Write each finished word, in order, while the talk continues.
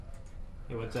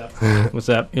Hey, what's up? What's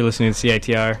up? You're listening to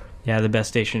CITR. Yeah, the best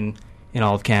station in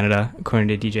all of Canada, according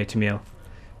to DJ Tamil.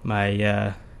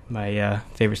 My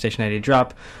favorite station I did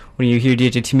drop. When you hear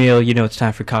DJ Tamil, you know it's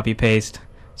time for Copy Paste.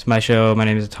 It's my show. My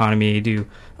name is Autonomy. I do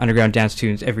underground dance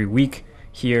tunes every week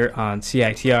here on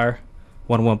CITR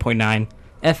 101.9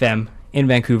 FM in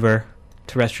Vancouver,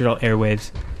 terrestrial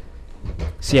airwaves,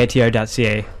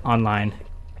 CITR.ca, online,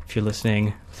 if you're listening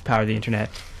with the power of the internet.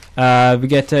 We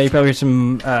get you probably hear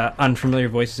some unfamiliar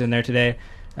voices in there today.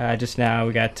 Just now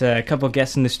we got a couple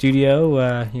guests in the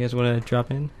studio. You guys want to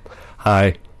drop in?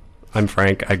 Hi, I'm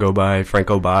Frank. I go by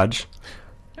Franko Baj.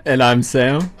 And I'm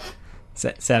Sam.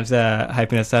 Sam's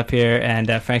hyping us up here, and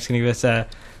Frank's going to give us a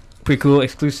pretty cool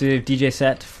exclusive DJ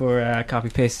set for Copy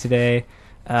Paste today.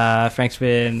 Frank's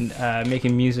been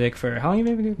making music for... How long have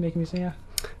you been making music now?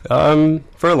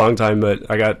 For a long time, but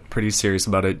I got pretty serious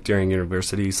about it during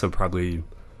university, so probably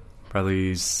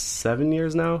 7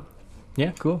 years now.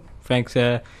 Yeah, cool. Frank's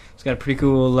it's got a pretty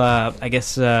cool, I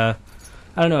guess, I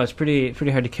don't know, it's pretty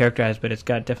hard to characterize, but it's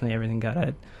got definitely everything got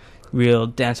a real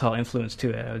dancehall influence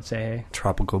to it, I would say.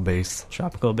 Tropical bass,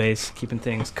 keeping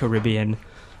things Caribbean.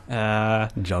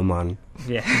 Jalman.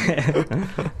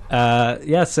 Yeah.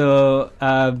 Yeah, so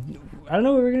I don't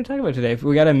know what we're going to talk about today.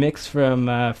 We got a mix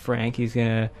from Frank. He's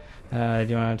going to...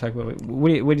 do you want to talk about...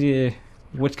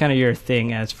 What's kind of your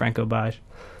thing as Franko Baj?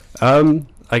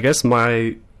 I guess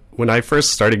when I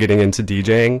first started getting into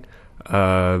DJing,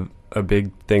 a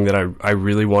big thing that I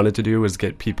really wanted to do was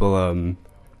get people...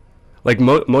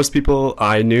 most people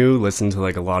I knew listened to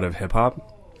like a lot of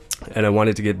hip-hop, and I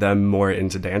wanted to get them more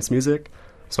into dance music.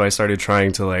 So I started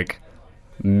trying to like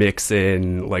mix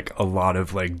in like a lot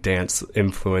of like dance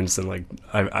influence, and like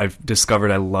I've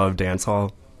discovered I love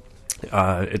dancehall.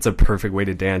 It's a perfect way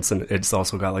to dance, and it's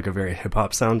also got like a very hip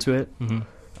hop sound to it. Mm-hmm.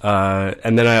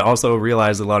 And then I also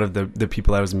realized a lot of the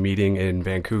people I was meeting in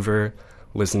Vancouver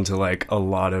listened to like a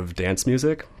lot of dance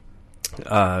music.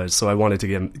 So I wanted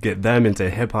to get them into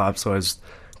hip hop. So I was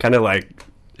kind of like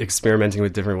experimenting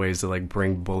with different ways to like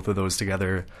bring both of those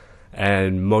together.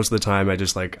 And most of the time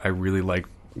I really like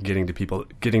getting people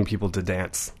to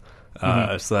dance.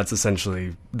 So that's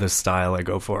essentially the style I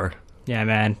go for. Yeah,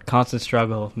 man. Constant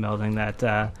struggle melding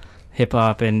that hip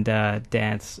hop and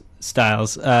dance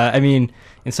styles. I mean,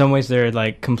 in some ways they're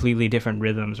like completely different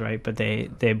rhythms, right? But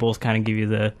they both kind of give you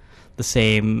the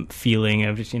same feeling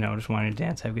of just wanting to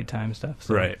dance, have a good time and stuff.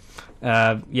 So, right.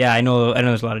 Yeah, I know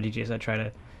there's a lot of DJs that try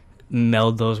to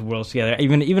meld those worlds together.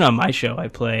 Even on my show, I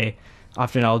play...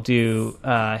 Often I'll do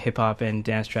hip-hop and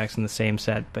dance tracks in the same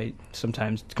set, but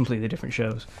sometimes completely different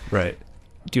shows. Right.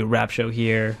 Do a rap show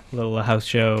here, a little house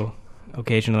show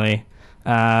occasionally.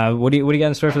 What do you got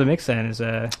in store for the mix then? Is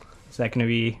that going to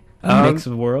be a mix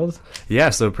of worlds? Yeah,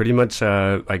 so pretty much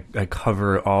I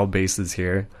cover all bases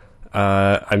here.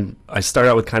 I start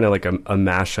out with kind of like a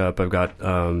mashup. I've got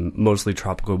mostly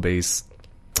tropical bass,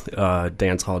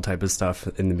 dance hall type of stuff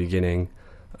in the beginning.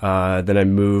 Then I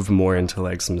move more into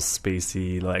like some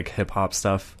spacey like hip hop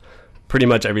stuff. Pretty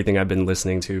much everything I've been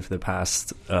listening to for the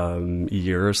past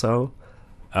year or so.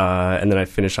 And then I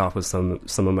finish off with some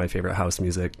of my favorite house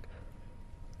music.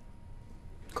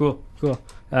 Cool.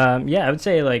 Yeah, I would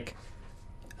say like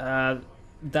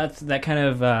that's that kind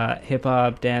of hip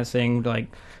hop dancing. Like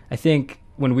I think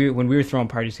when we were throwing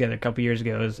parties together a couple years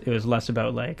ago, it was less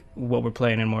about like what we're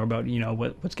playing and more about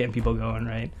what's getting people going,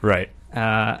 right? Right.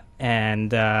 Yeah.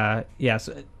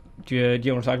 So do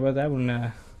you want to talk about that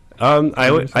when?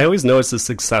 I always know it's a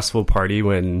successful party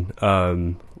when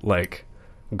like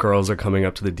girls are coming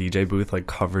up to the DJ booth like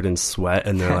covered in sweat,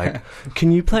 and they're like,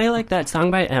 "Can you play like that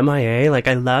song by MIA? Like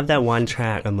I love that one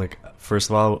track." I'm like, first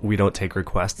of all, we don't take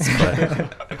requests,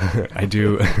 but I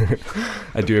do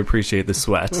appreciate the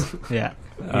sweat. Yeah.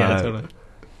 Totally.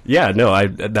 Yeah, no,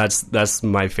 that's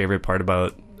my favorite part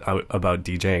about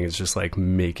DJing is just like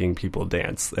making people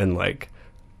dance, and like,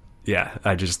 yeah,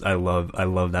 I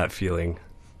love that feeling.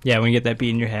 Yeah, when you get that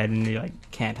beat in your head and you like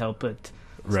can't help but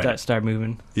start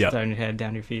moving, starting your head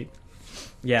down your feet.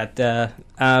 Yeah,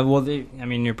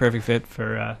 you're a perfect fit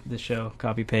for this show,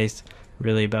 Copy Paste.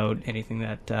 Really about anything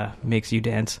that makes you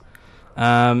dance.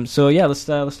 So yeah, let's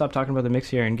stop talking about the mix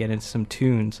here and get into some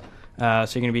tunes. So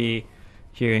you're gonna be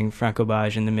hearing Franko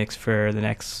Baj in the mix for the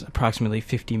next approximately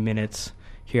 50 minutes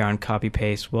here on Copy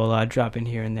Paste. We'll drop in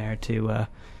here and there to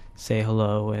say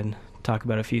hello and talk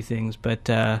about a few things,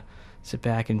 but sit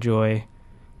back, enjoy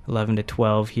 11 to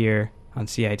 12 here on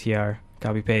CITR.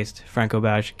 Copy Paste, Franko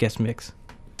Baj guest mix.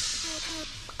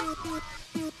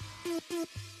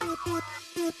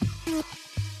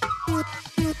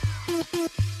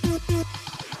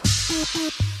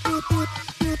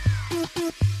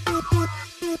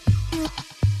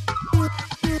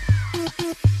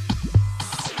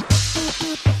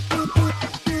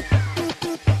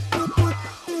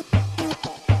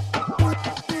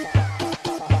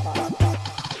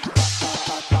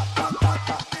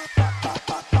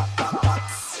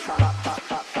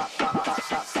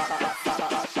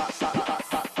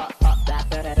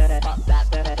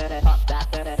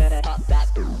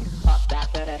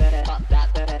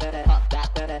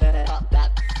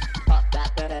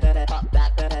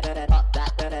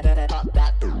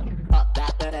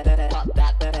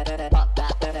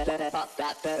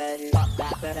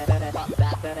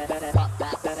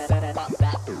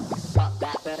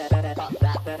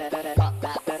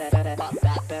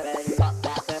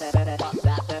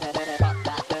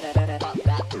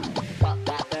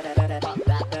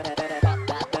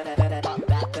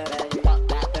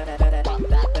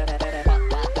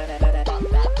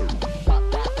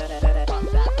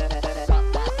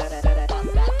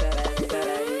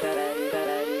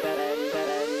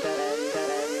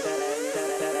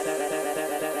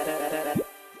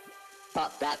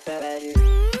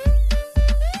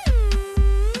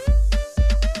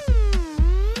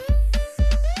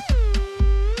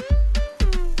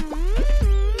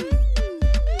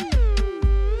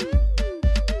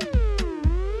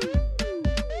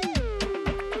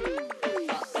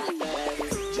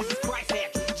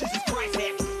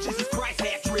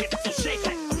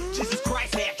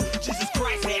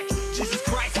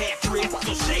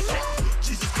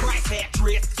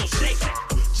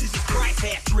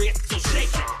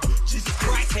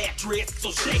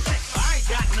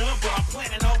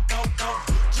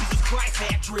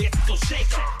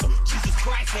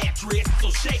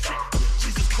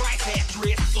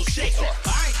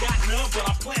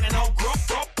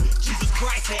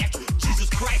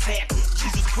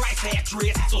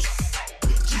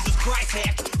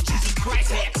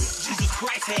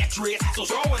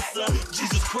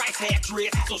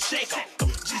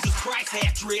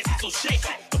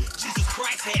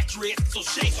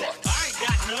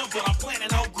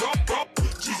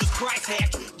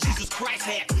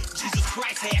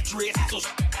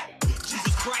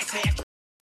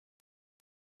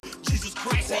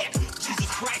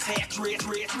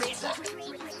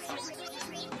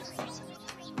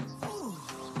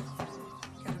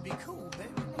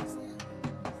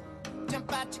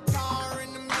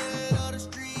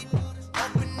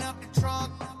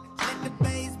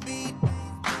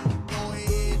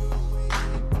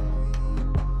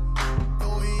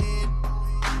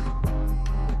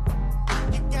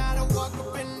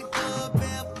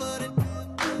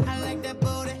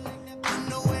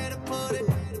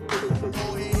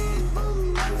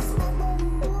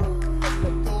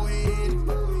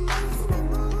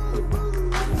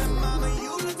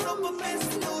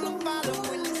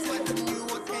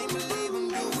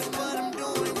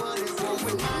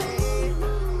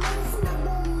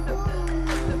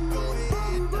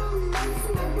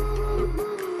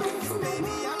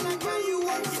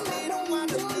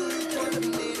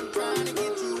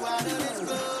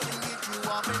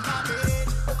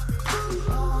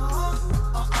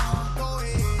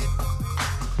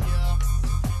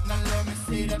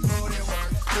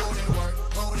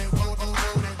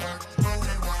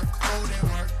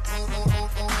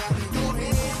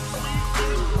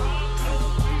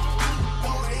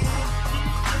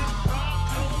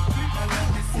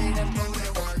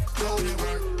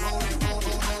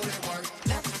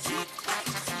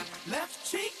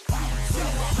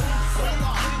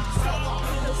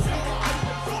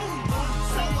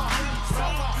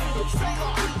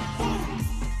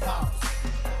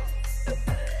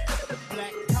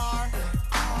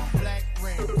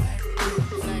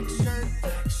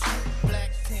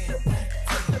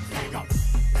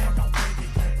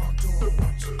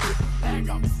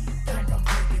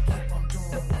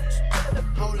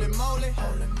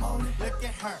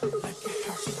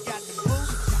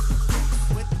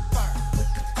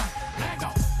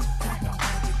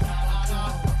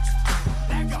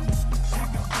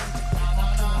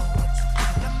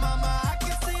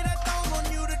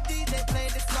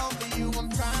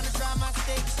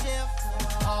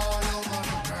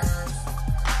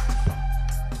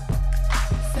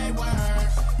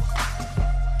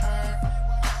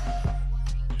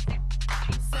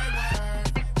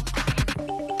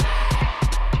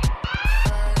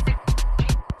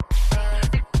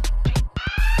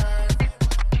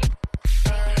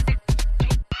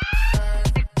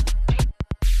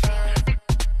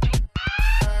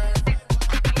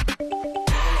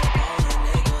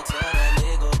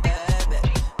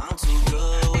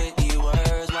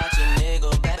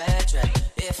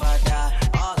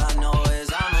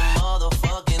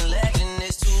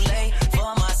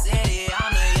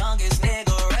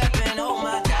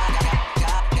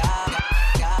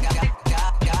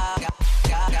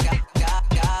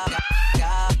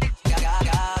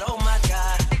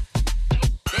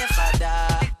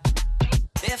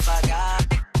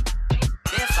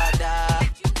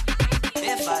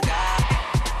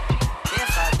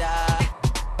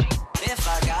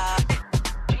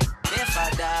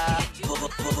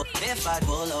 If I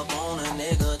pull up on a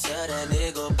nigga, tell that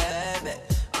nigga baby,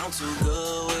 I'm too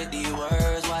good with these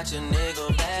words, watch a nigga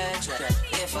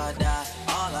backtrack. If I die,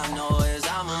 all I know is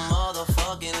I'm a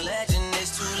motherfucking legend.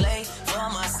 It's too late for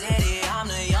my city, I'm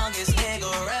the youngest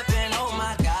nigga reppin'. Oh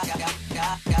my God,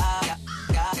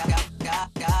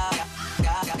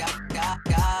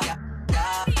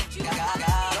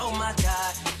 oh my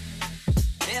God.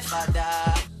 If I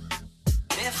die,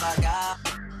 if I die,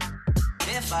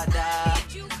 if I die,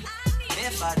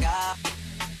 if I die,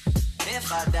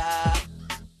 if I die,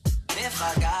 if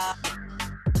I die,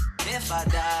 if I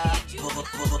die,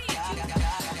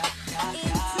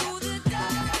 into the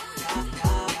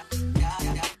dark.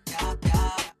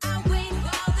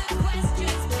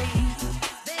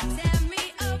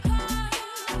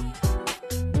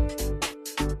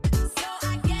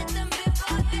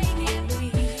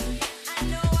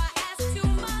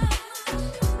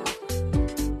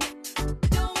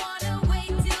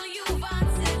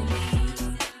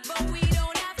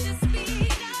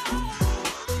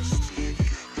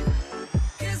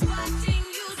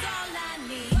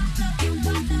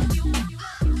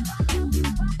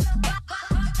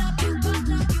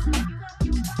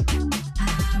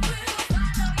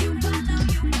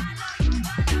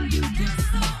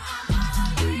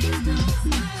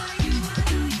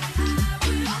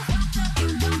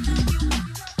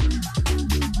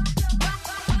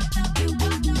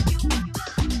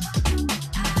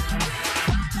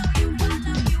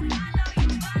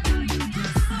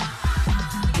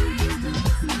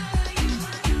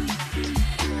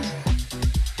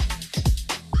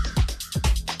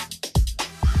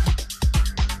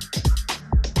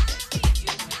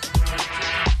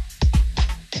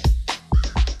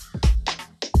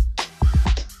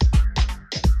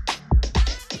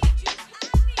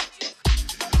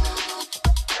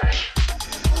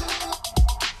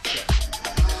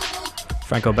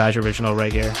 Franko Baj original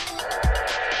right here.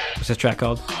 What's this track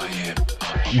called?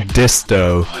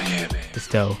 Disto.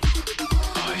 Disto.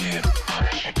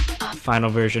 Final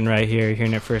version right here. You're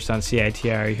hearing it first on CITR.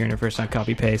 You're hearing it first on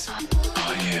Copy Paste.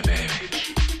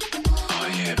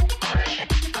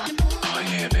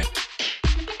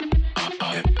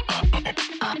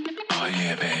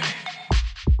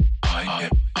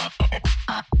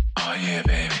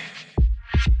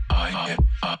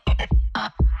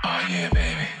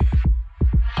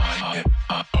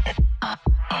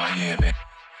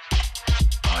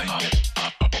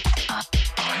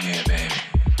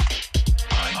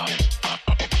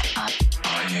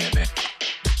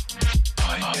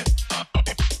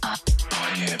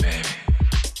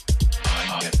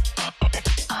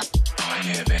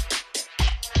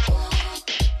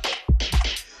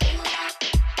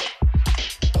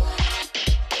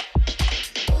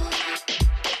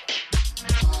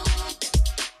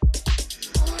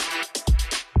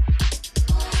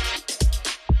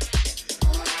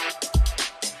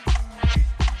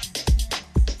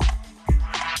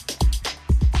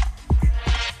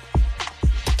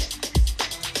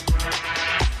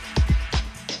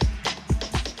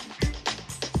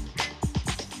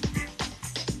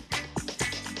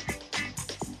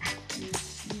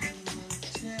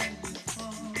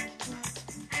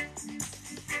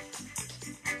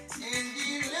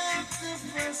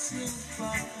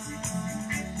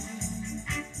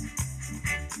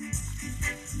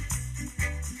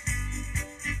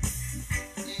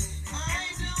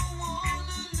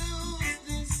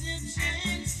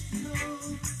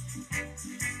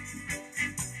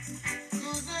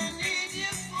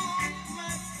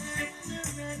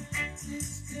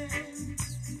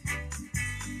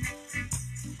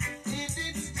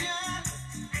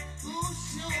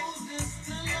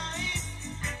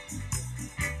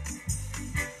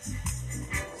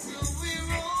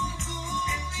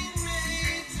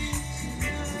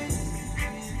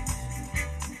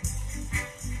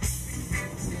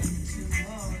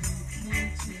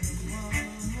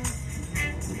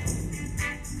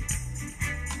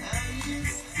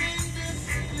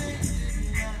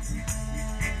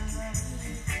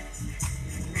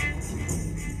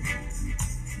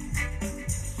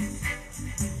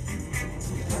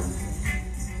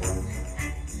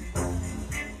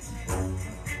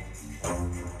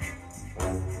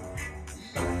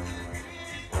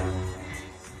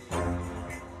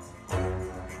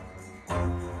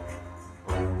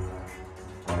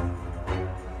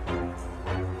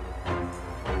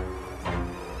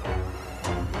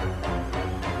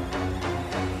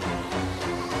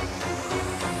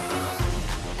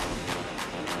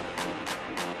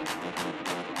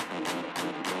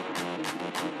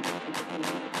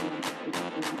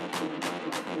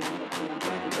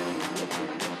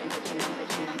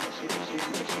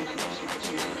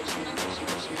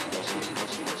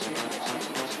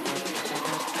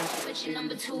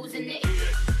 Number two's in it.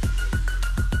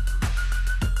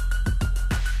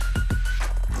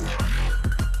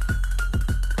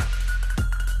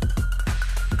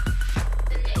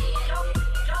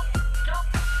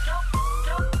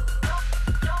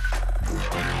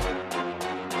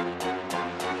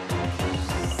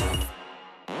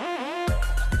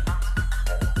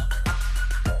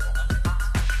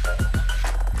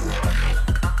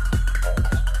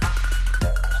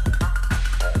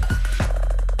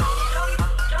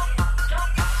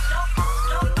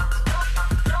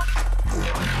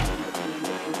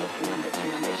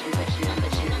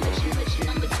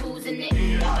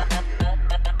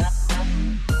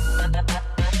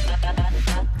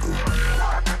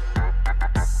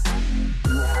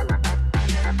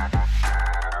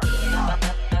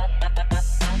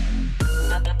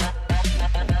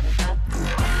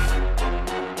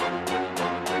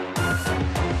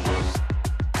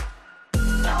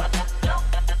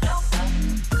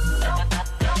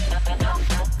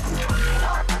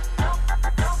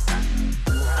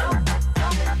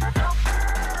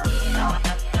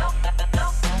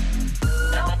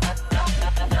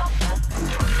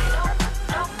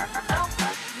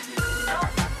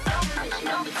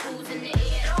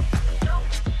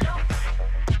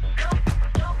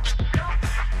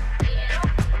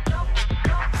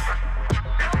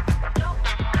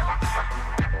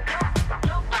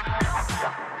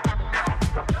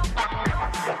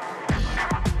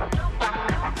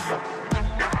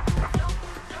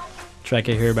 Track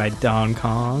it here by Don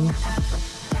Kong.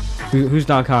 Who's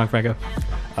Don Kong, Franko?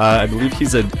 I believe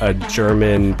he's a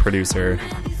German producer.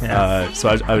 Yeah. So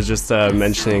I was just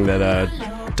mentioning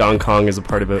that Don Kong is a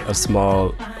part of a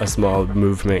small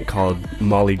movement called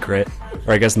Molly Grit,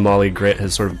 or I guess Molly Grit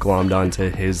has sort of glommed onto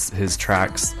his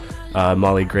tracks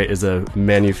Molly Grit is a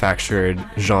manufactured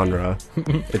genre.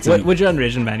 What genre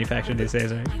isn't manufactured these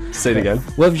days, right? Say it again.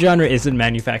 What genre isn't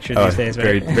manufactured these days,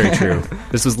 right? Very, very true.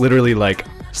 This was literally like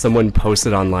someone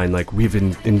posted online, like, we've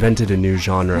invented a new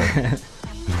genre.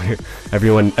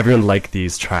 everyone liked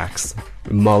these tracks.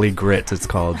 Molly Grit, it's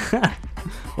called.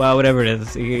 Well, whatever it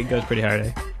is, it goes pretty hard,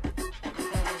 eh?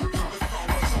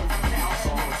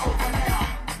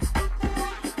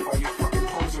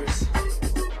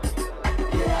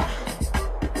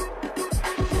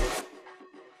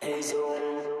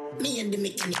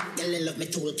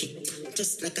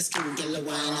 Just like a school girl, a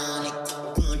wine on it.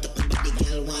 Want up my body,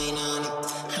 girl, wine on it.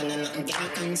 And nothing girl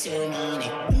consume on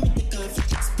it. Me take off your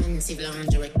expensive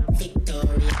lingerie.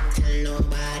 Victoria, tell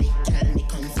nobody. Tell me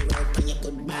come for work on your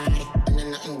good body.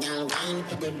 And nothing girl, wine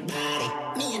up a good body.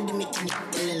 Me and the mechanic,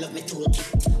 girl, I love me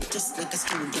toolkit. Just like a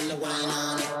school girl, a wine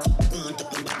on it. Want up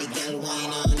my body, girl,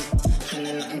 wine on it. And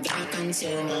nothing girl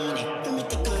consume on it. Me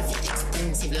take off your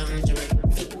expensive lingerie.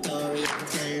 Victoria,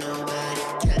 tell nobody.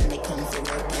 Tell me come for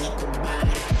work on your good body.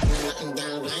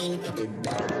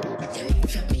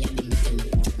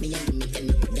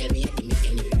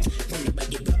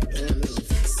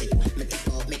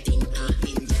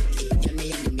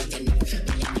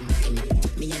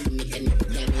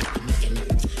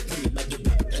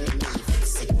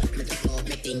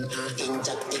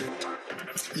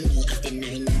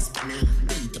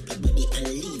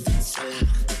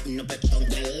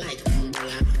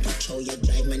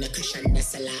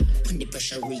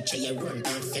 Reach you run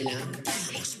and fill up.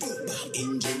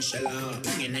 Engine shell up.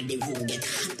 Bringing at the room get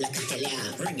hot like a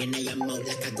killer. Ringing at your mouth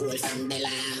like a gold from Della.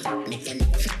 Mechanic,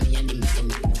 me and the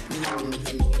mechanic. Me and the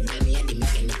mechanic, me and the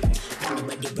mechanic. When the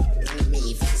body broke, and me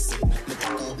fix it. Me take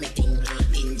out me thing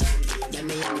and inject. Yeah,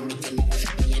 me and the mechanic,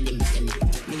 me and the mechanic.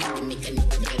 Me and the mechanic,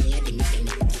 me and the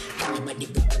mechanic. When the body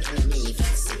broke, and me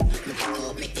fix it. Me take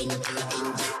out me thing and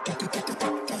inject.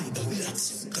 Relax,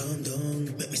 calm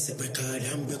down. Make me set record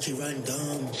and break you run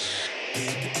down.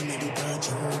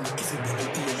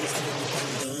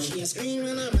 She a scream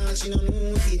when I'm out, she don't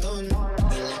know what it done.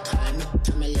 They like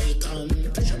her, me lay come.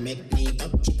 Pressure make me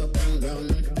up, chip up on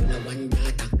ground. Pull a one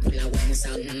data, pull a one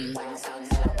sound.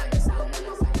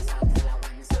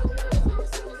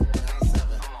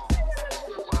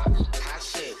 Hot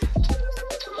shit.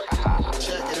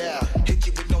 Check it out. Hit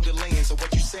you with no delaying, so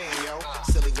what you saying, yo?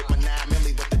 Silly with my 9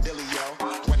 milli with the dilly, yo.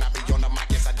 When I be on the mic,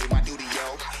 yes, I do my duty,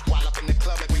 yo. While up in the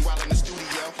club, like we while in the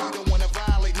studio. You don't wanna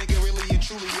violate, nigga, really and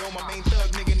truly, yo. My main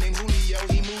thug, nigga named Julio,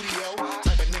 he moody, yo.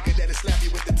 Type of nigga that'll slap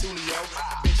you with the tulio.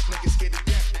 Bitch, nigga scared to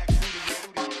death, act fruity,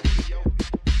 yo.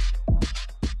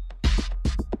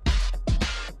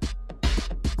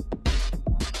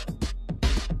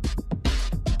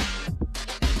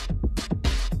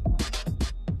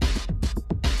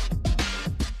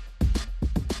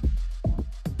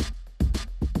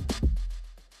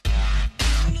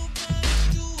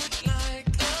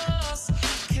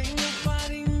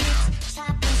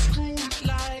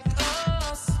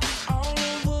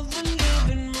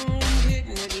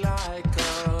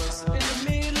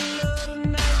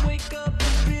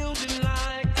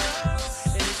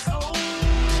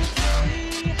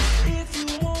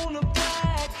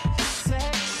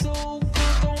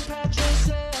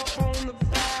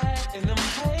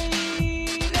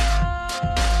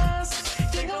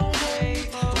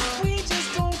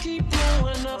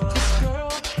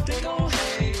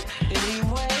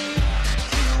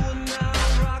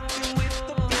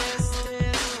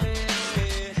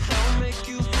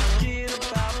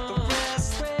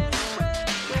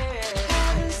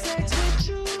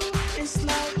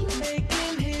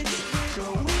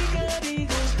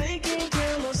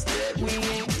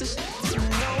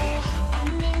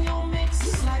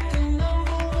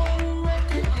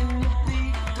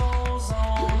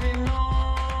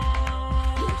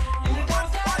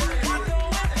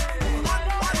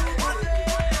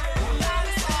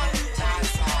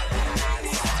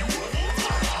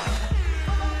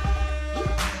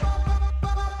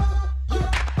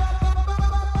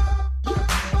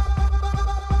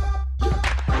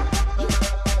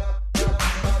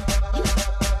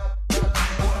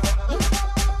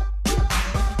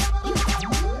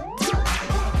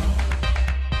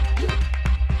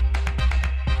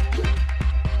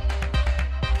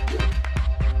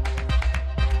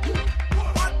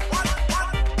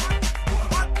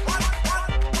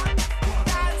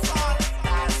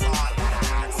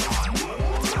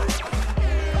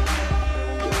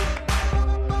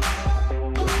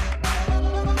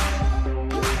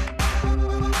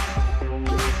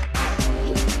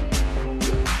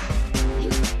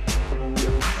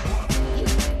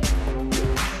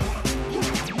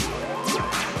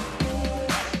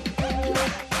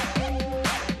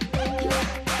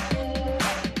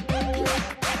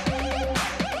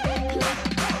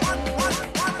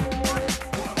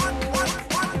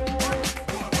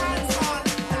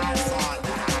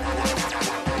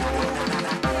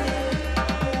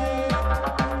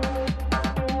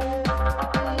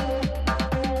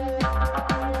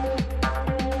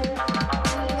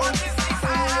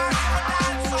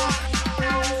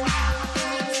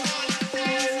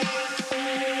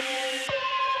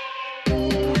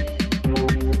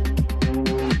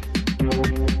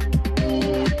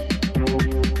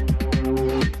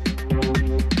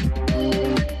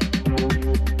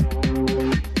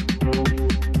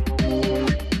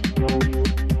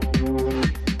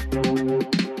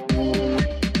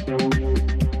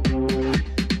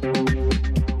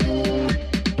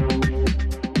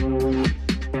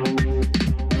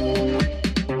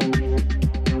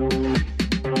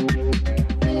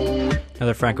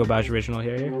 Franko Baj original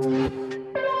here.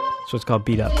 So it's called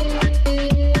Beat Up.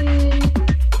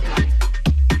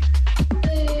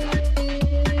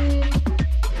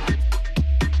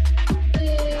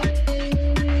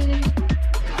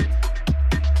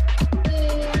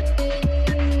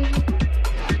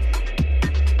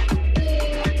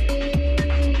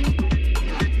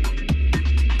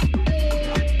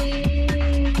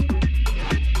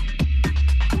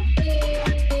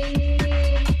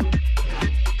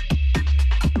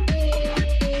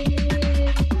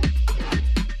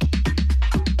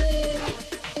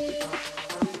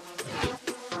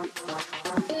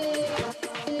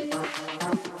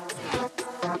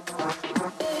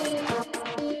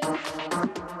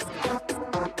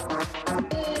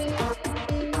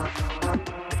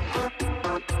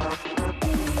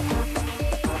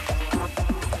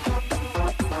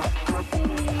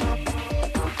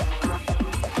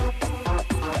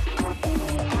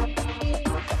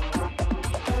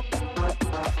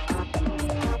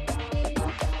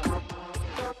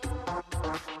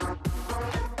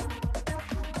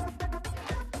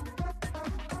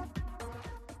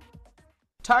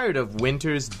 Tired of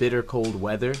winter's bitter cold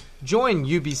weather? Join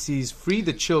UBC's Free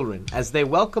the Children as they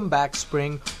welcome back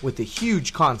spring with a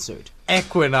huge concert,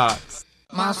 Equinox.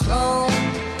 My soul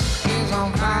is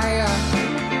on fire.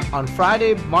 On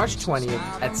Friday, March 20th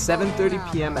at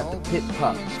 7:30 p.m. at the Pit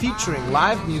Pub, featuring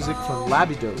live music from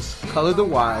Labidos, Color the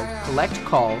Wild, Collect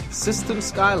Call, System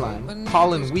Skyline,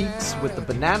 Colin Weeks with the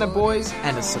Banana Boys,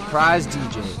 and a surprise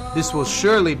DJ. This will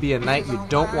surely be a night you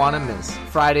don't want to miss.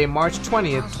 Friday, March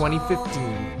 20th,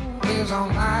 2015. Is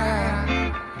on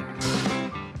fire.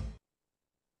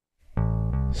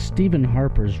 Stephen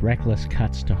Harper's reckless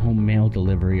cuts to home mail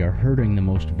delivery are hurting the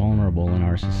most vulnerable in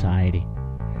our society.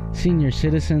 Senior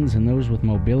citizens and those with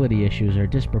mobility issues are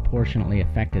disproportionately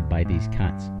affected by these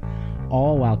cuts,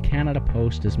 all while Canada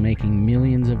Post is making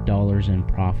millions of dollars in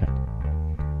profit.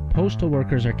 Postal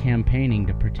workers are campaigning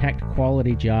to protect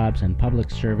quality jobs and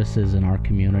public services in our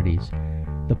communities.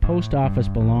 The post office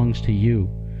belongs to you.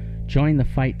 Join the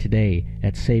fight today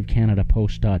at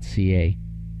savecanadapost.ca.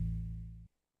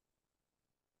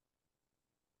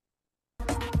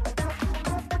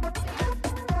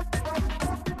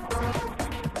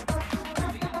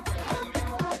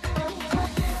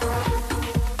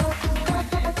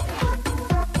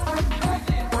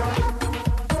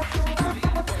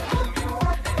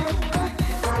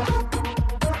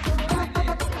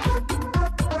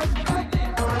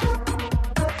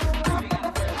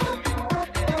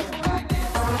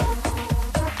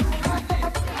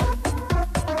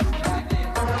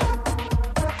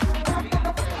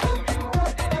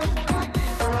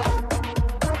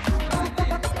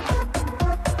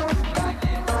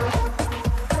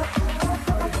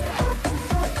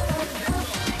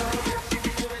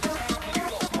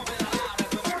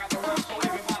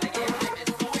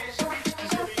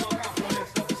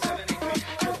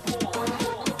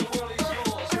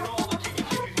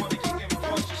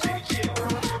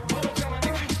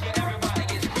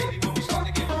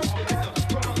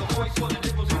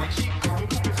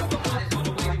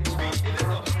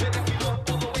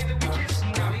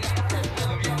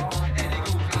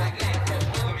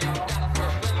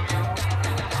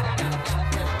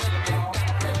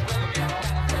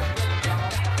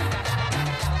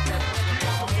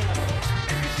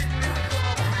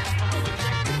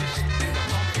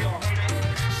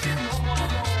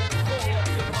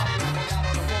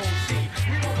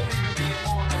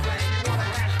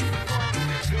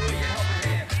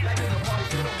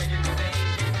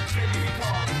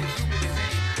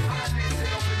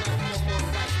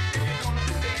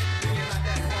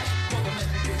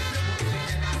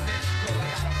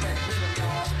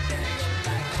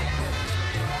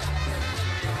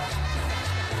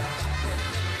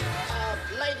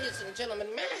 Gentlemen,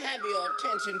 may I have your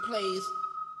attention, please?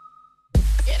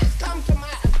 It has come to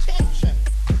my attention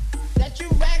that you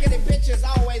raggedy bitches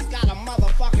always got a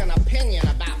motherfucking opinion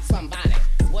about somebody.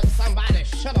 What somebody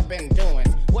should have been doing,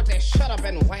 what they should have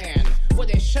been wearing, what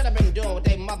they should have been doing with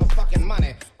their motherfucking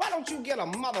money. Why don't you get a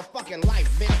motherfucking life,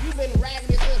 bitch? You've been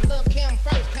raggedy since Lil' Kim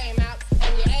first came out,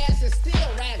 and your ass is still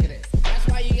raggedy. That's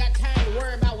why you got time to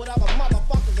worry about what other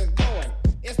motherfuckers is doing.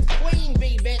 It's the queen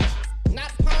bee, bitch.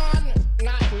 Not pawn,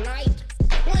 not knight.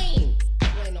 Queen.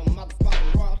 You ain't no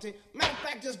motherfucking royalty. Matter of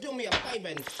fact, just do me a favor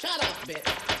and shut up, bitch.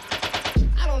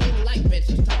 I don't even like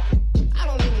bitches talking. I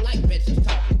don't even like bitches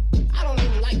talking. I don't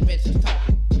even like bitches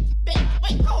talking. Bitch,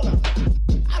 wait, hold on.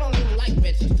 I don't even like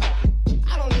bitches talking.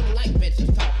 I don't even like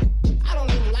bitches talking. I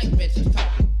don't even like bitches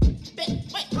talking.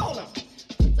 Bitch, wait, hold on.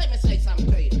 Let me say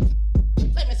something to you.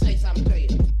 Let me say something to you.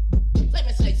 Let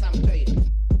me say something to you.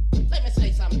 Let me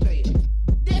say something to you.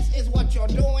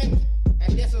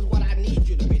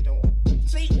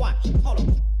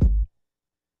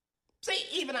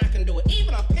 Even I can do it.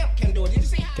 Even a pimp can do it. Did you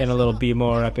see how? Getting a little B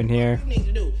more up in here. You need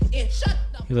to do. Shut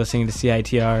the You're listening to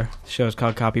CITR. The show is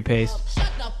called Copy Paste.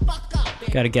 Shut the fuck up,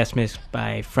 bitch. Got a guest mix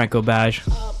by Franko Baj.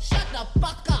 Shut the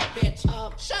fuck up, bitch.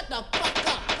 Shut the fuck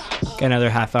up. Got another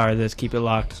half hour of this. Keep it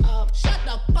locked. Shut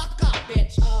the fuck up,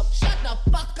 bitch. Shut the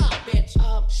fuck up, bitch.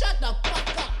 Shut the fuck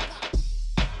up.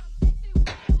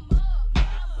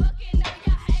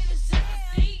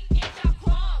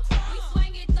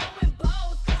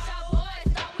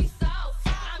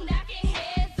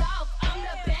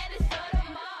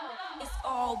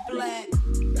 Black.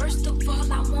 First of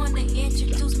all, I wanna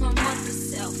introduce my mother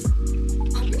self.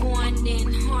 I'm going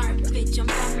in hard, bitch, I'm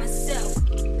by myself.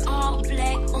 All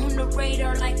black on the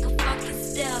radar like a fucking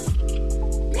stealth.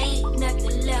 Ain't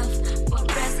nothing left but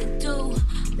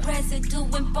residue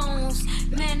and bones.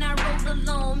 Man, I roll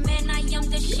alone, man, I am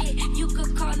the shit. You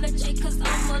could call a chick cause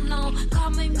I'm alone. Call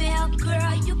me male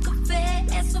girl, you can fed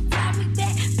and supply me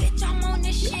back. Bitch, I'm on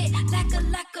this shit like a.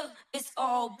 It's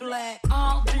all black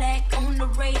on the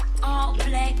rate, all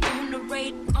black on the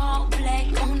rate, all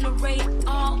black on the rate,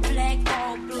 all black,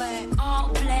 all black, all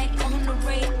black on the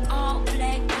rate, all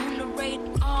black on the rate,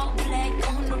 all black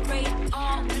on the rate,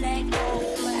 all black, all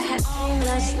black. Had seen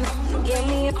last night, gave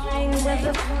me a ring with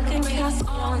a fucking cast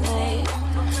on it,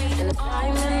 and a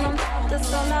diamond on top,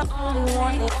 that's all I only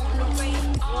wanted.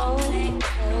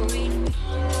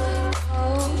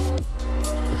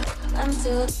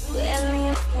 Until two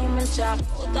alien came and chopped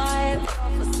both our heads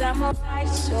off with samurai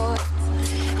shorts.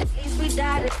 At least we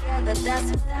died together, that's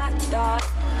what I thought.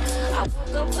 I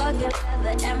woke up again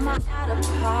leather, am I out of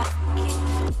pocket?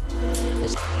 But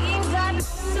she ain't got no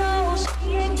soul, she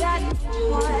ain't got no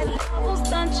heart. Love will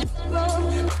stunt you broke,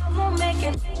 love will make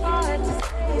it hard to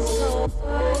stay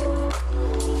sober.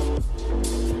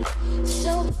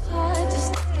 So hard to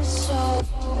stay sober.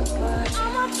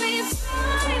 I'ma be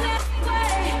fine anyway.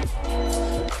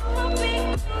 I'ma be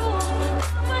cool,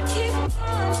 I'ma keep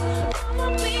on. I'ma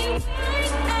be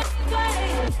right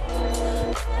anyway.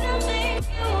 Better than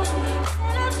you,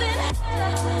 better than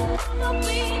her. I'ma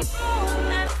be on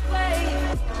anyway.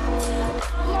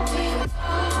 I'ma be on anyway.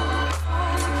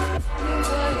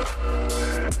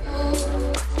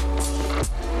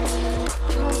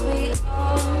 I'ma be on.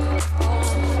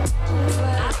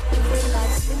 I feel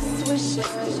like 6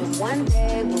 swishers in one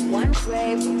day with one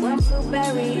grape with one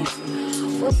blueberry.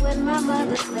 With my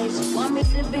mother's place, she want me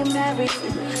to be married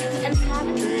and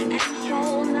happy and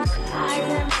whole, not high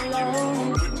and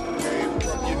low.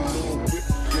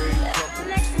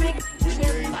 Next make kiss,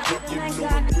 I still ain't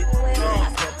got no way, I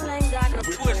still ain't got no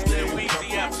Twistin' Weezy,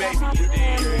 I bet you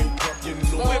did.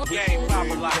 Whip game pop a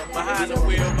lot, behind the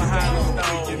wheel, behind the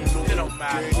stone. It don't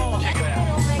matter.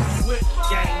 Whip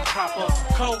game proper,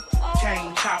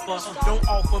 cocaine chopper. Don't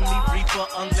offer me reaper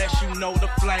unless you know the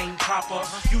flame popper.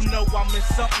 You know I'm in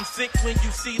something sick when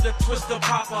you see the twister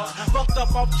popper. Fucked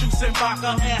up off juice and vodka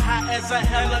and high as a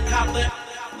helicopter.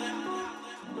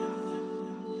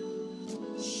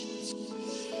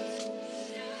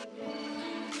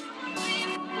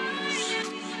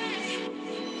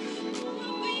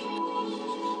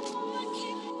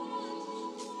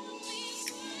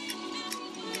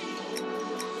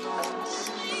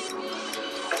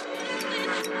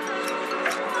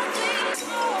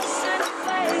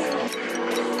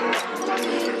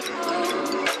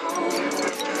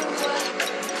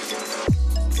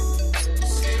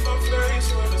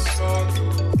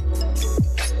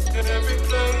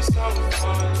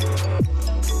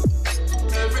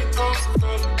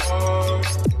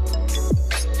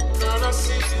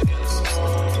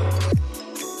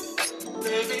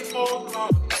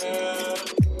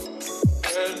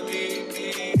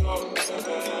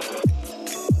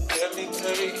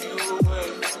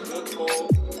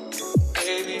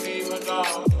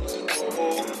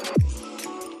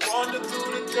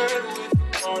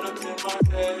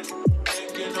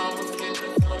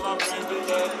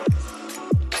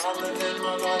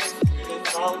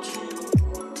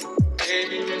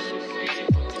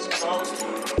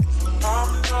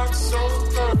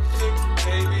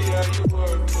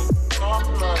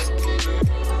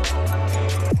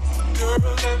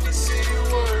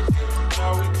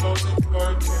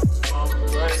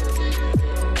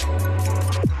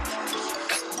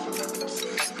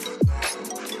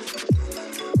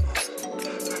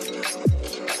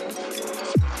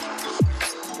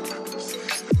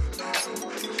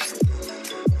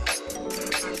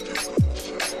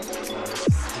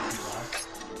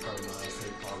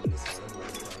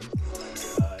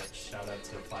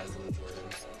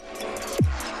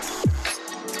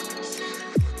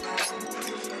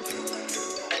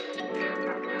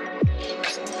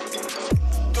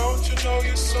 Don't you know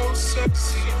you're so sick?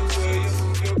 See the way you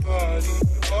move your body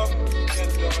up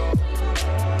and down.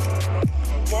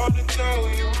 I wanna tell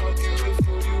you how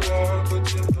beautiful you are, but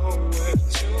you know where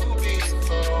to be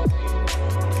found.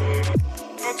 Baby,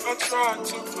 I tried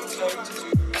to protect you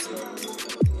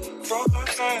from the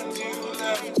hands you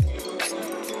left you.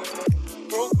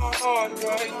 Broke my heart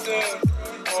right there.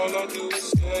 All I do is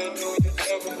stand on you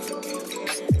never forget.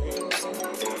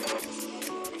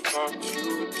 I thought you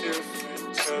were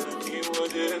different, telling me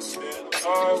what is and I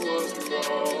was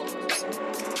wrong.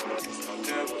 I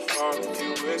never thought of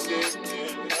you as it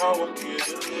did. Now I'm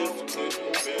getting lifted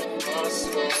in my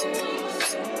soul.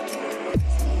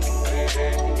 Baby,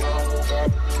 I'm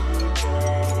about to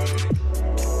die.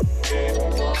 Baby,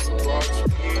 watch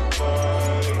me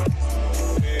die.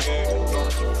 Baby,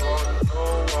 don't you wanna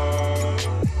know why?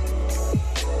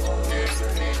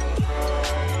 Baby,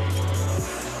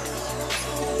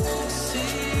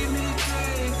 See me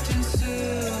draped in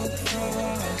silk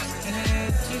from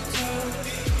head to toe.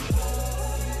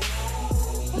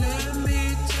 Let me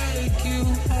take you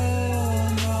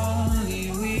home, only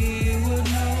we would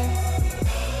know.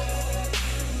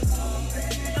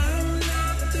 I'm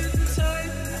not the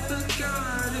type, but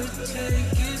gotta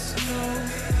take it slow.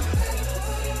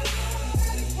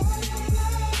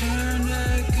 Turn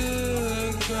that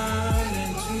good girl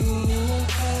into a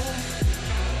hoe.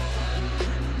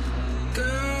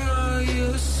 Girl,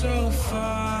 you're so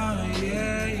fine,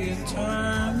 yeah, you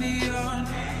turn me on.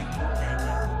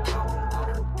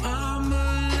 I'ma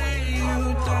lay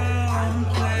you down,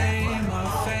 play my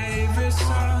favorite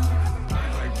song.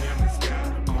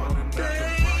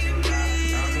 Baby,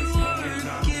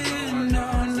 working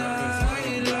all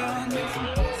night long.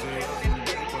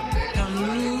 I'm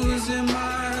losing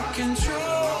my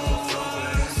control.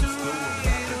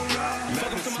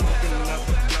 Smoking up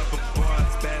a couple bars,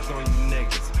 spaz on you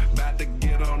niggas. About to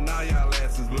get on all y'all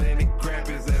asses, Lenny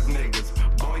Kravitz ass niggas.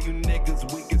 All you niggas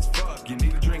weak as fuck, you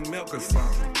need to drink milk or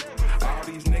something. All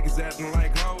these niggas acting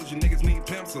like hoes, you niggas need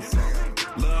pimps or something.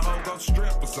 Lil' hoe go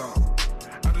strip or something.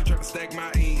 I just try to stack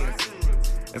my ends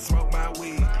and smoke my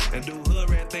weed and do hood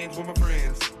rat things with my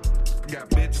friends. Got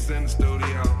bitches in the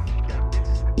studio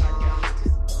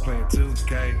playing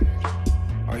 2K.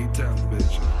 Oh, you tell the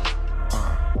bitch.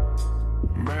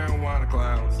 Marijuana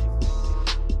clouds.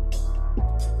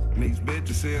 And these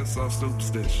bitches here so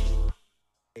superstitious.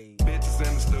 Bitches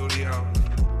in the studio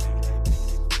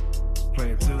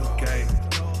playing 2K.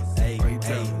 Oh, you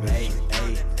tell the bitch.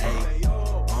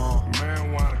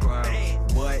 Marijuana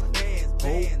clouds. What?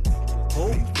 Who?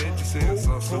 These bitches here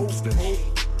so superstitious.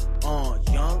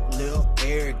 Young, little,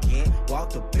 arrogant,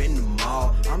 walked up in the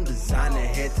mall. I'm designer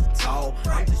head to toe.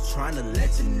 I'm just trying to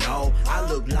let you know. I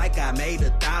look like I made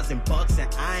 $1,000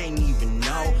 and I ain't even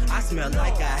know. I smell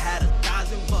like I had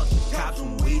 $1,000. Cop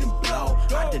some weed and blow.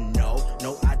 I don't know.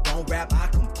 No, I don't rap, I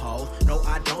compose. No,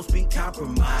 I don't speak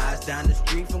compromise. Down the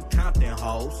street from Compton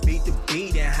hoes. Beat the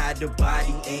beat and hide the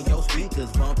body in your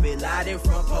speakers. Bump it loud in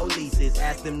front polices.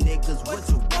 Ask them niggas what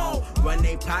you want. Run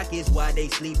they pockets while they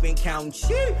sleeping, counting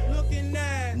shit. Looking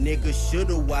at niggas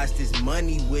should've watched his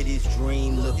money with his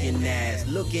dream looking ass.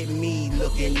 Look at me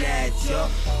looking at ya.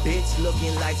 Bitch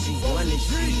looking like she wanna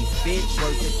cheese. Bitch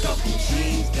worth a couple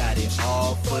G's. Got it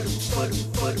all for them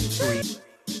free.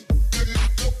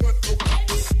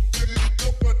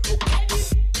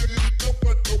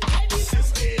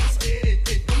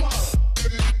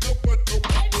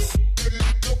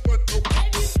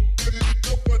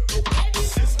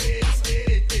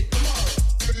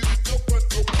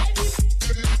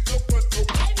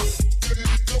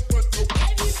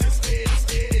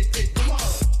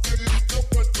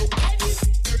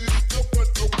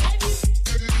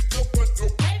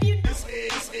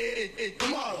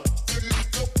 Come on.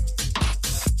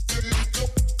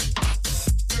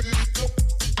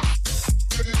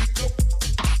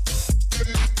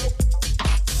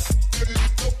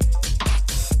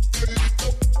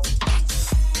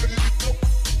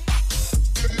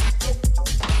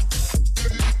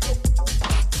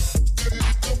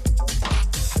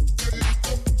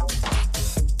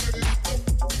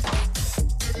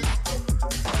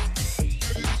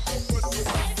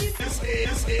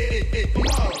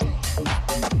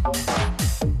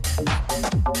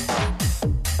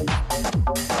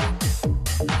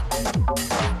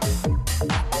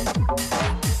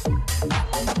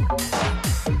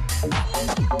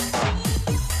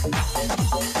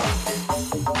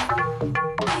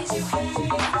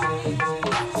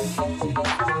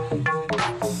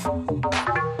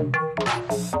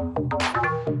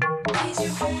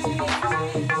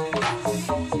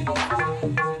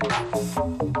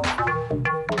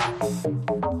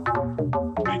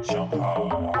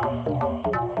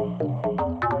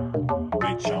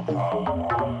 Bitch, I'm hard.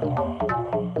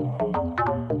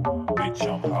 Bitch,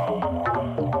 I'm hard.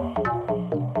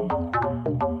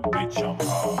 Bitch, I'm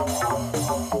hard.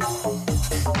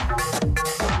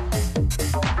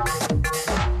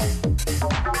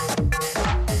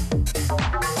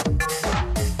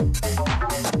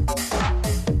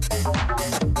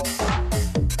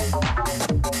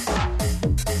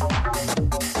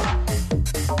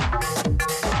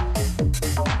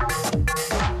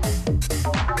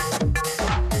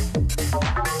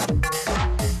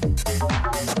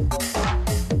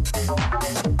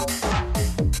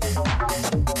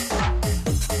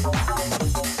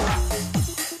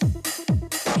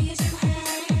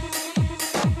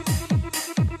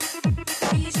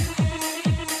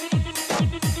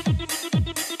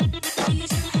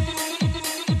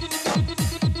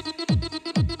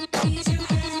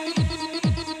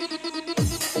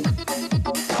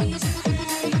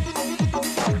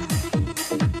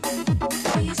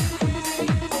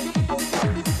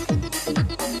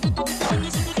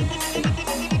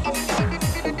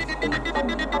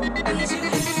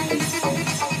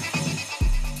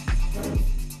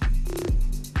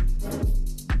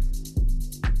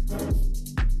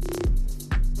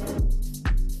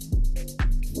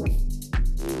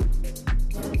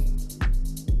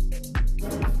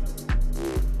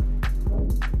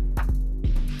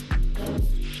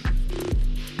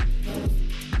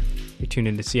 Tune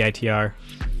into CITR.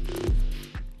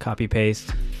 Copy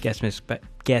paste. Guest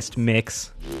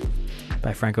mix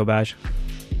by Franko Baj.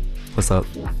 What's up?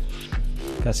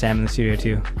 Got Sam in the studio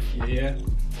too. Yeah.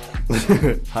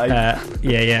 Hi.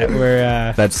 Yeah.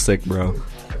 We're that's sick, bro.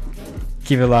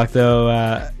 Keep it locked though.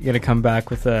 Gonna come back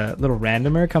with a little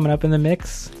randomer coming up in the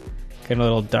mix. Getting a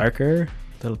little darker,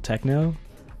 a little techno.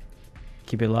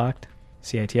 Keep it locked.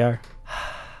 CITR.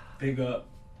 Big up.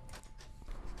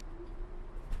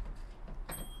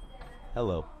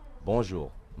 Hello,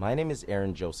 bonjour. My name is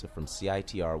Aaron Joseph from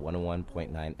CITR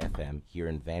 101.9 FM here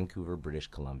in Vancouver, British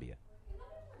Columbia.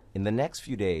 In the next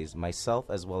few days, myself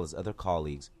as well as other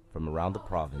colleagues from around the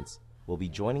province will be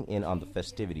joining in on the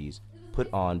festivities put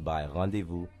on by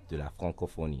Rendez-vous de la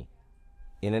Francophonie.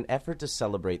 In an effort to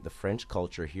celebrate the French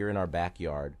culture here in our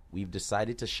backyard, we've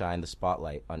decided to shine the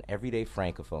spotlight on everyday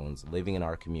francophones living in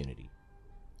our community.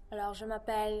 Alors, je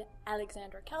m'appelle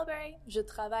Alexandra Calberry, je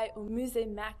travaille au musée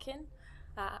Mackin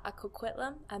à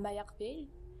Coquitlam, à Maillardville,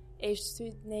 et je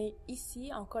suis née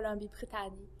ici en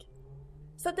Colombie-Britannique.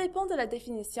 Ça dépend de la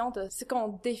définition de ce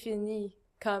qu'on définit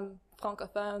comme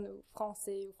francophone ou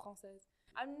français ou française.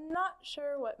 I'm not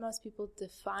sure what most people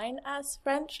define as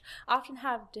French. I often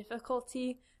have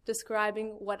difficulty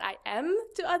describing what I am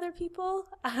to other people.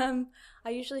 I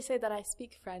usually say that I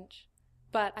speak French,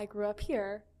 but I grew up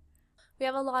here. We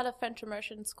have a lot of French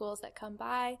immersion schools that come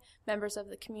by, members of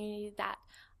the community that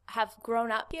have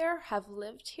grown up here, have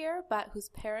lived here, but whose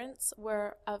parents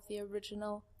were of the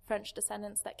original French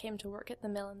descendants that came to work at the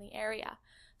mill in the area.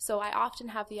 So I often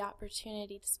have the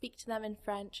opportunity to speak to them in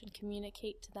French and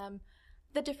communicate to them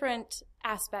the different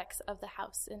aspects of the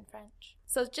house in French.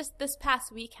 So just this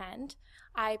past weekend,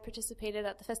 I participated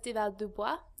at the Festival du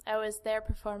Bois. I was there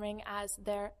performing as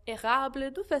their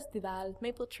érable du festival,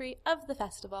 maple tree of the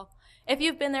festival. If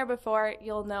you've been there before,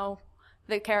 you'll know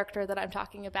the character that I'm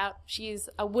talking about. She's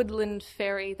a woodland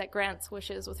fairy that grants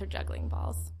wishes with her juggling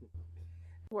balls.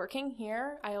 Working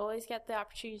here, I always get the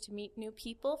opportunity to meet new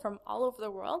people from all over the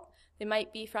world. They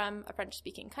might be from a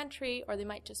French-speaking country, or they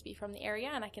might just be from the area,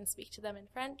 and I can speak to them in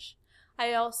French.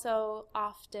 I also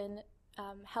often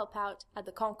help out at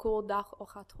the Concours d'Art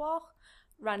Oratoire,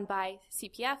 run by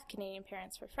CPF, Canadian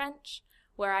Parents for French,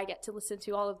 where I get to listen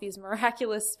to all of these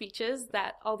miraculous speeches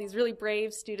that all these really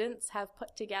brave students have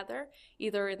put together,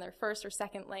 either in their first or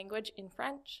second language in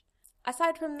French.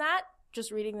 Aside from that,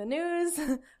 just reading the news,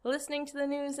 listening to the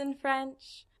news in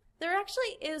French. There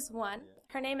actually is one.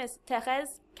 Her name is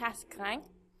Thérèse Casgrain.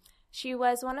 She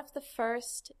was one of the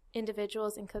first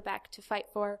individuals in Quebec to fight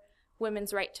for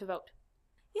women's right to vote.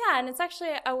 Yeah, and it's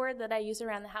actually a word that I use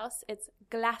around the house. It's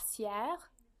glacière.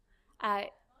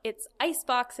 It's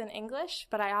icebox in English,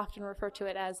 but I often refer to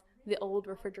it as the old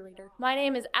refrigerator. My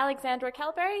name is Alexandra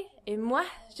Calberry, et moi,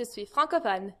 je suis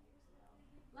francophone.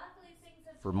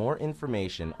 For more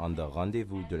information on the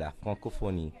Rendez-vous de la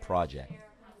Francophonie project,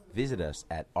 visit us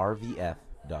at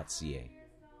rvf.ca.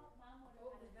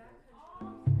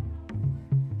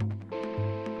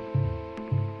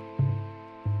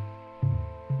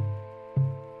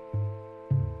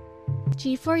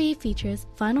 G4E features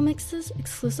vinyl mixes,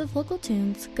 exclusive local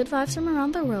tunes, good vibes from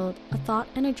around the world, a thought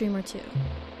and a dream or two.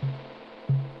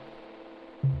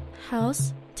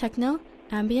 House, techno,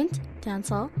 ambient,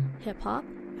 dancehall, hip-hop,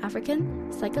 African,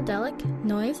 psychedelic,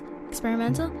 noise,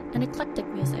 experimental, and eclectic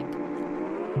music.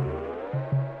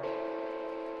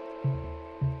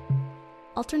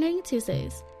 Alternating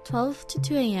Tuesdays, 12 to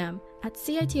 2 a.m. at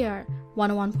CITR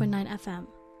 101.9 FM.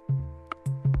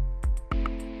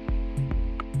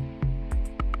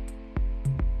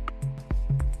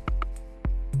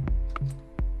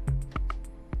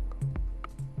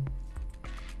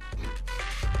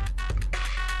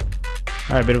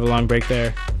 All right, bit of a long break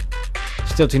there.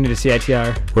 Still tuned into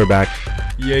CITR. We're back.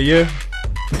 Yeah.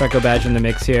 Franko Baj in the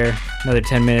mix here. Another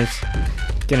 10 minutes.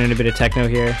 Getting in a bit of techno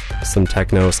here. Some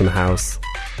techno, some house.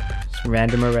 Some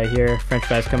randomer right here. French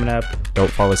fries coming up.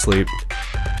 Don't fall asleep.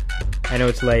 I know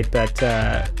it's late, but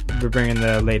we're bringing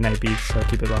the late night beats, so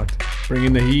keep it locked.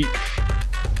 Bringing the heat.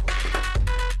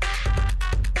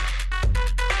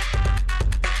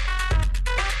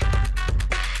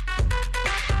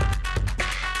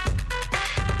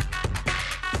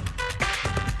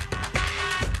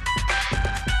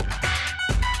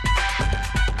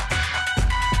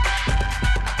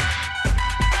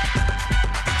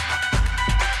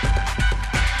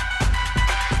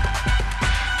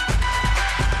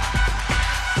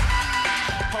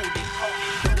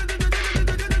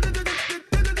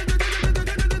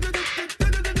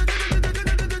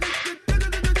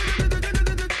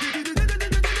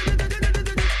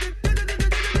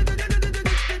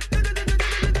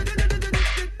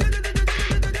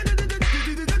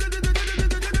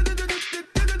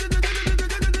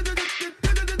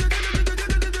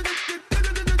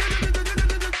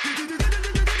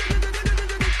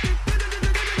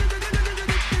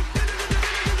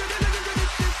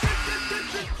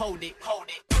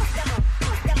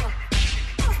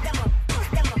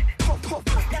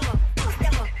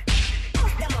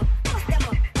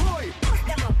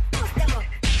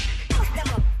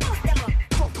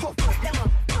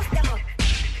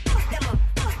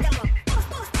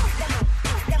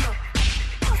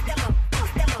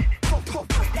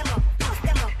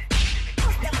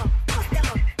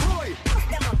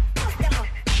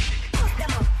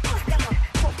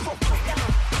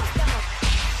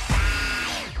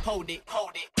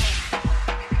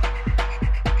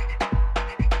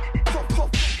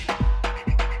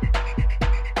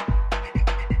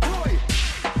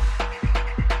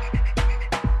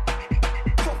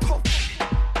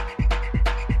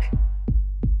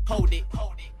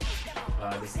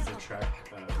 This is a track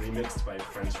remixed by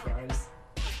French Fries.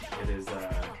 It is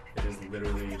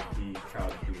literally the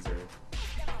crowd pleaser.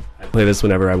 I play this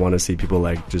whenever I want to see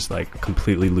people just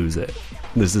completely lose it.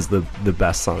 This is the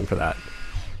best song for that.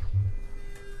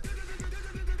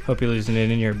 Hope you're losing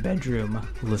it in your bedroom,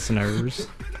 listeners.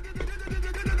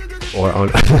 Or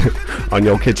on on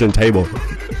your kitchen table.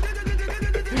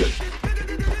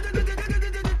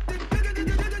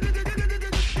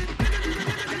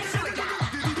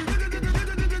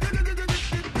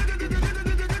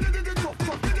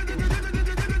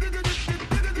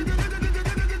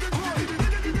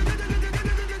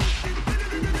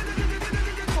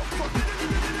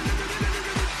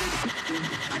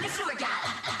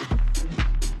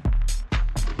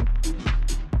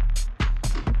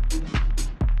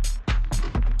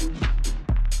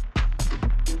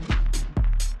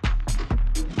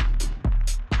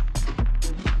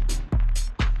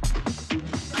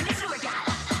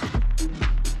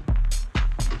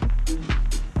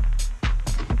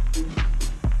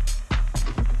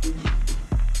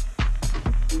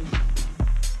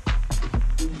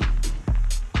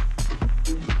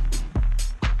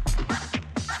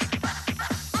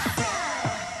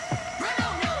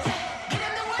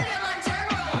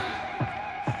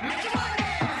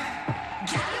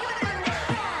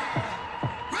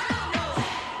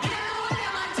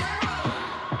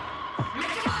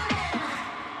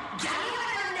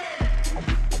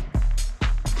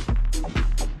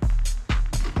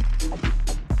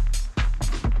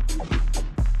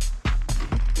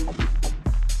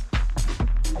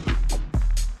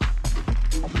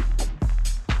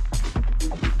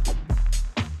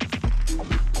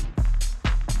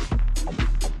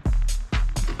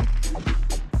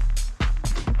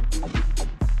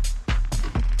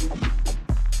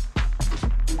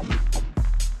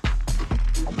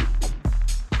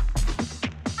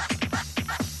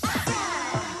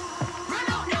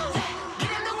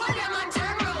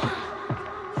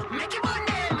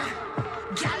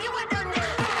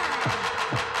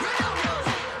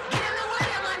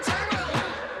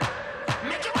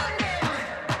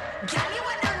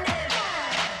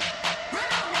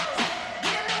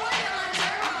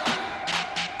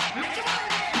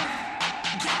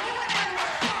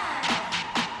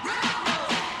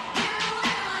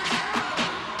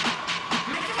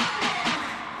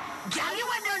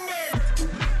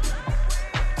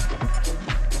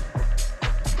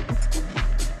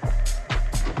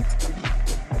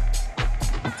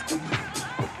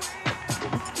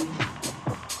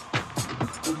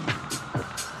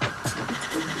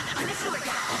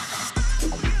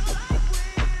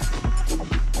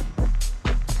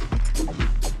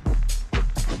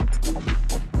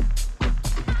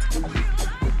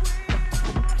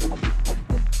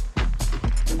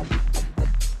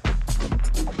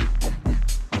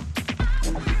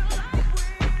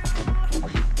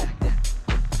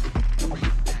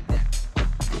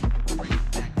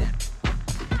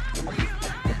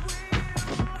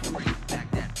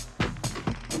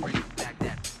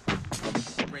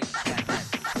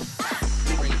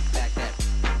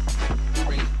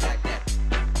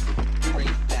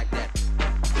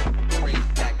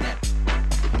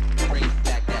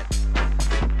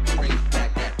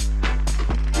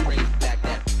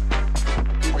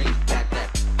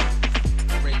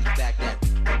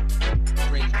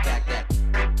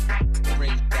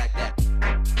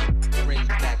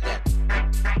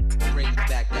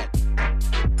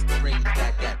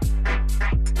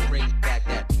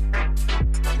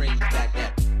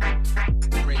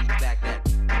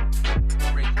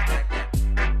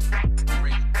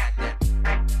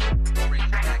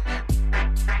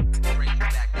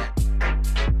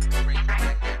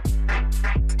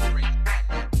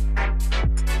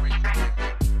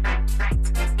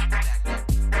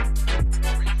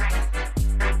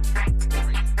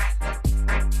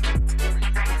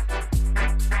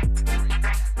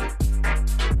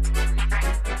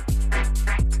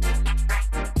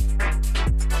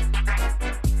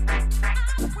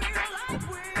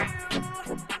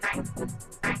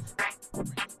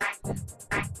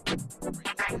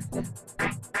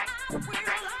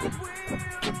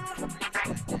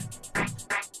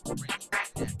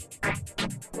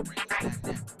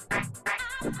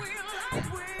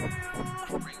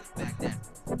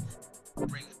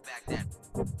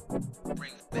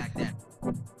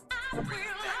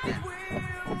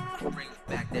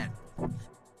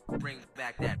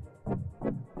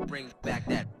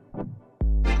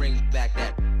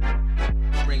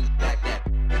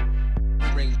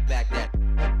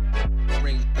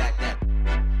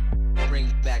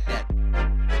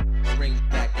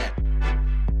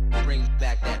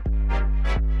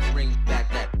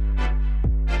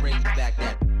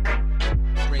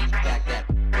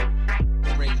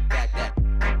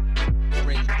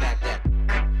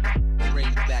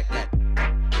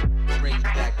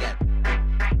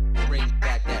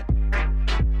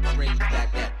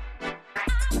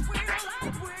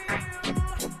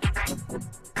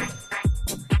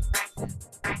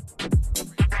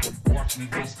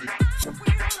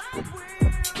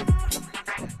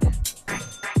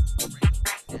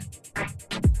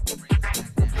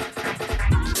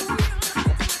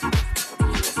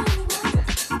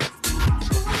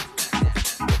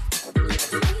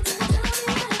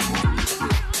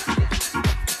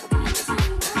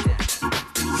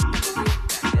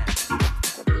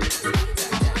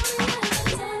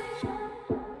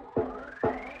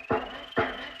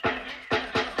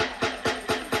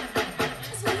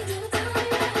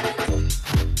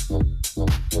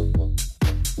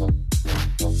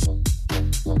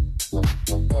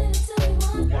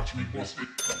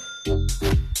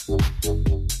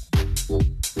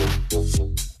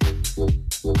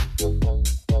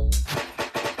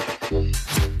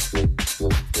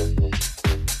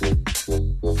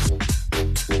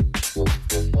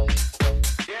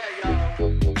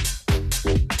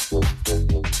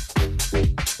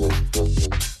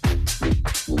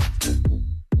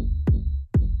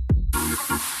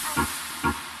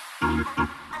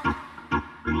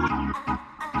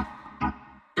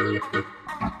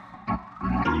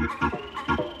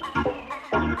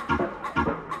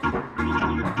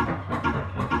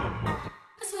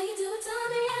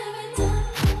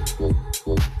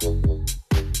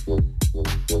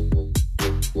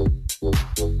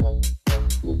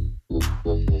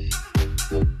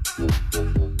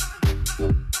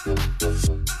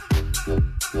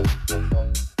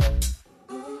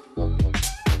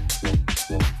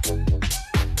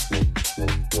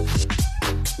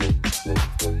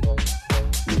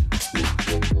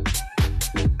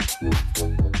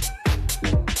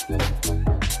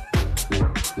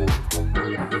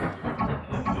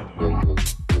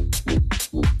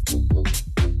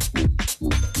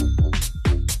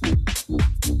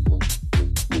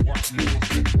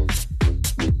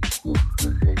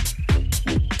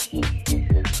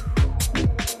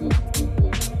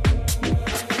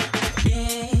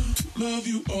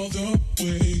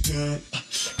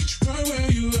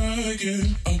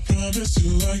 promise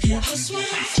you like it. I swear,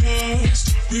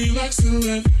 just relax and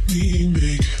let me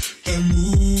make that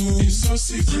move. It's our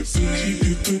secret, keep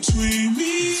it between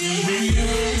me and you.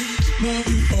 Love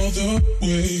you all the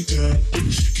way down. Get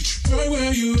you right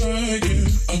where you like it.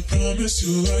 I promise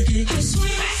you like it. I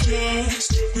swear,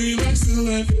 just relax and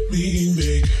let me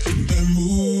make that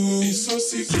move. It's our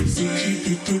secret, keep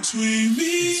it between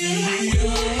me and you.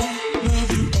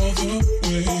 Love you all the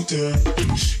way down. Get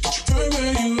you right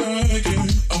where you like it.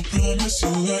 I promise you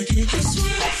like it. I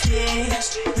swear,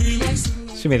 just relax.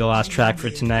 This is gonna be the last track for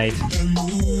tonight.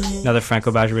 Another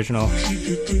Franko Baj original.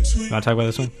 You want to talk about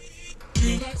this one?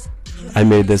 I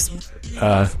made this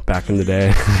back in the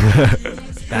day.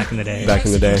 Back in the day. Back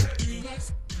in the day.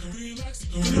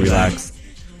 Relax.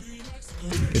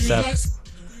 Good stuff.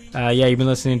 Yeah, you've been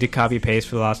listening to Copy Paste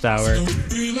for the last hour.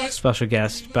 Special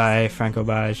guest by Franko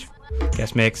Baj.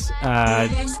 Guest mix.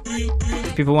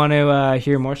 If people want to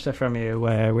hear more stuff from you,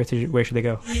 where should they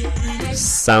go?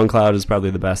 SoundCloud is probably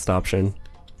the best option.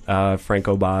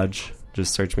 Franko Baj.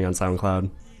 Just search me on SoundCloud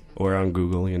or on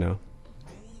Google, you know.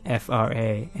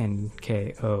 FrankoBaj.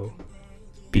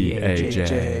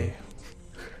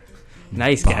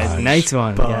 Nice, guys. Baj. Nice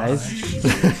one, Baj.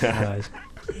 guys.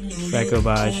 Franko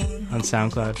Baj on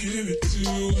SoundCloud.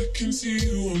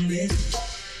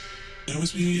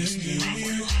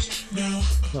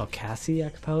 Little Cassie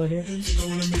acapella here.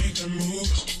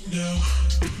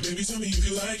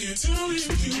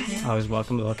 Always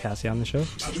welcome little Cassie on the show.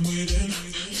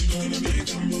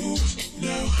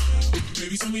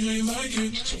 Baby, tell me how you like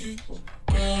it.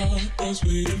 I was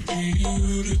waiting for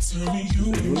you to tell me you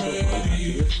were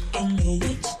ready. I know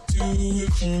what to do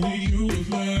if only you would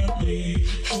let me.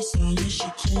 As long as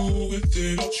you're cool with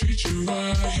it, I'll treat you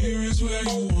right. Here is where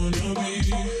you wanna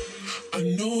be. I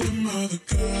know them other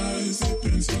guys, they've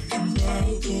been talking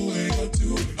about the way I do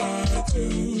what I do.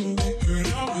 They heard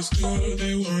I was good,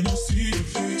 they wanna see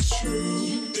if it's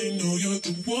true. They know you're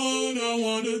the one I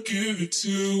wanna give it to.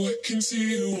 I can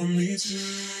see you on me too.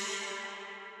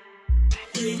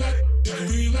 Relax,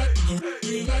 relax,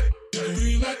 relax,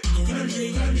 relax, relax,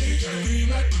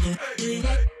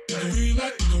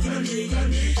 relax,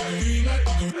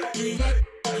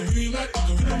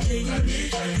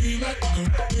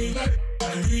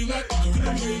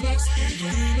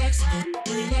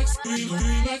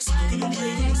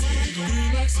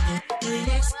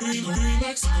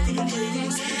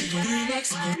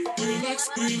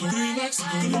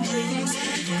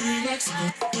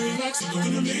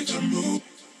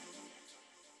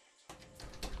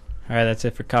 All right, that's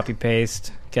it for Copy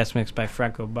Paste. Guest mix by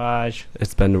Franko Baj.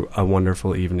 It's been a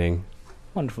wonderful evening.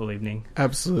 Wonderful evening.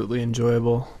 Absolutely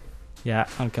enjoyable. Yeah,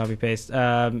 on Copy Paste.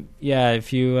 Yeah,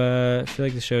 if you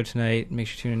like the show tonight, make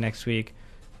sure to tune in next week.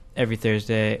 Every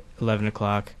Thursday, 11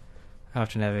 o'clock.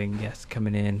 Often having guests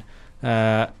coming in.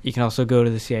 You can also go to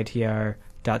the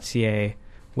CITR.ca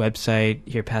website,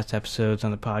 hear past episodes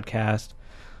on the podcast,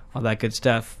 all that good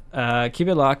stuff. Keep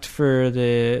it locked for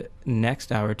the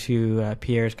next hour or two.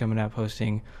 Pierre's coming up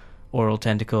hosting Oral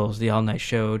Tentacles, the all-night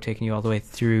show, taking you all the way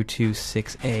through to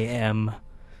 6 a.m.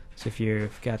 So if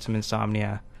you've got some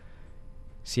insomnia,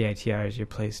 CITR is your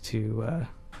place to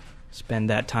spend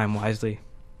that time wisely.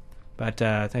 But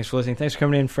thanks for listening. Thanks for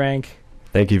coming in, Frank.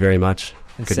 Thank you very much.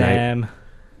 And Good Sam. night.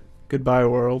 Goodbye,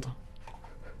 world.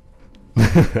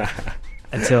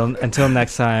 Until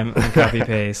next time on Copy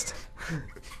Paste.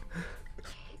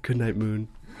 Good night, Moon.